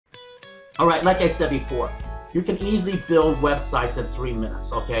All right, like I said before, you can easily build websites in 3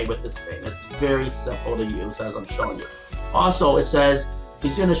 minutes, okay, with this thing. It's very simple to use, as I'm showing you. Also, it says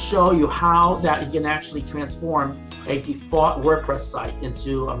he's going to show you how that you can actually transform a default WordPress site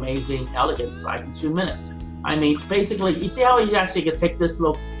into amazing, elegant site in 2 minutes. I mean, basically, you see how you actually can take this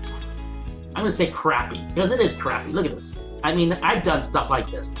little, I'm going to say crappy, because it is crappy. Look at this. I mean, I've done stuff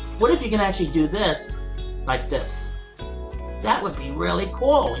like this. What if you can actually do this like this? That would be really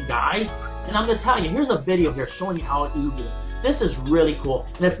cool, guys. And I'm going to tell you, here's a video here showing you how easy it is. This is really cool.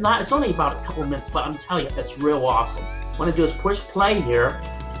 And it's only about a couple minutes, but I'm telling you, it's real awesome. What I do is push play here.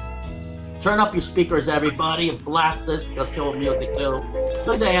 Turn up your speakers, everybody, and blast this because kill music too.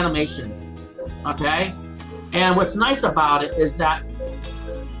 Look at the animation, okay? And what's nice about it is that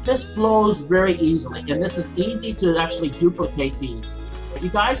this flows very easily, and this is easy to actually duplicate these. You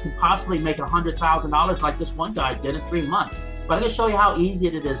guys can possibly make $100,000 like this one guy did in 3 months. But I'm going to show you how easy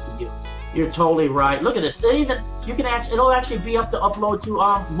it is to use. You're totally right. Look at this. It'll actually be up to upload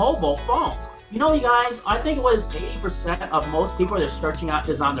to mobile phones. You know, you guys, I think it was 80% of most people they're searching out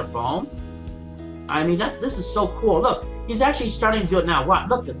is on their phone. I mean, this is so cool. Look, he's actually starting to do it now. Wow,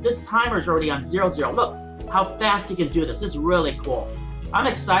 look, this timer is already on 0, 0. Look how fast he can do this. This is really cool. I'm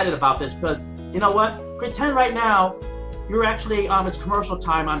excited about this because, you know what? Pretend right now you're actually it's commercial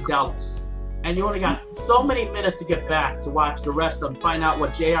time on Dallas, and you only got so many minutes to get back to watch the rest of them, find out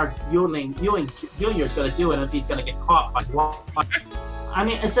what J.R. Ewing Jr. is going to do and if he's going to get caught by I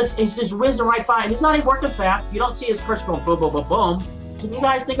mean, he's just whizzing right by, and he's not even working fast. You don't see his cursor going boom, boom, boom, boom. Can you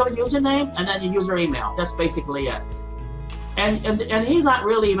guys think of a username and then your user email? That's basically it. And he's not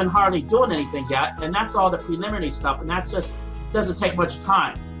really even hardly doing anything yet, and that's all the preliminary stuff, and that's just doesn't take much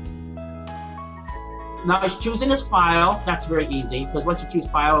time. Now he's choosing his file. That's very easy because once you choose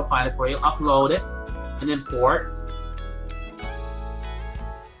file, it'll find it for you. Upload it and import.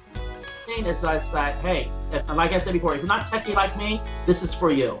 Is that hey, like I said before, if you're not techie like me, this is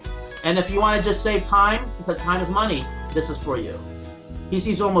for you. And if you want to just save time, because time is money, this is for you.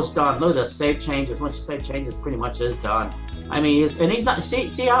 He's almost done. Look at this. Save changes. Once you save changes, pretty much is done. I mean, he's not. See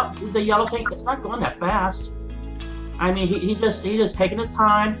how the yellow thing? It's not going that fast. I mean, he's just taking his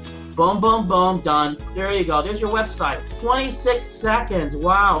time. Boom, boom, boom, done. There you go. There's your website. 26 seconds.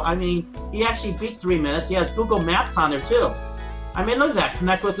 Wow. I mean, he actually beat 3 minutes. He has Google Maps on there too. I mean, look at that.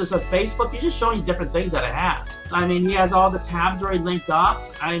 Connect with us on Facebook. He's just showing you different things that it has. I mean, he has all the tabs already linked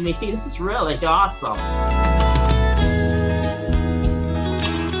up. I mean, it's really awesome.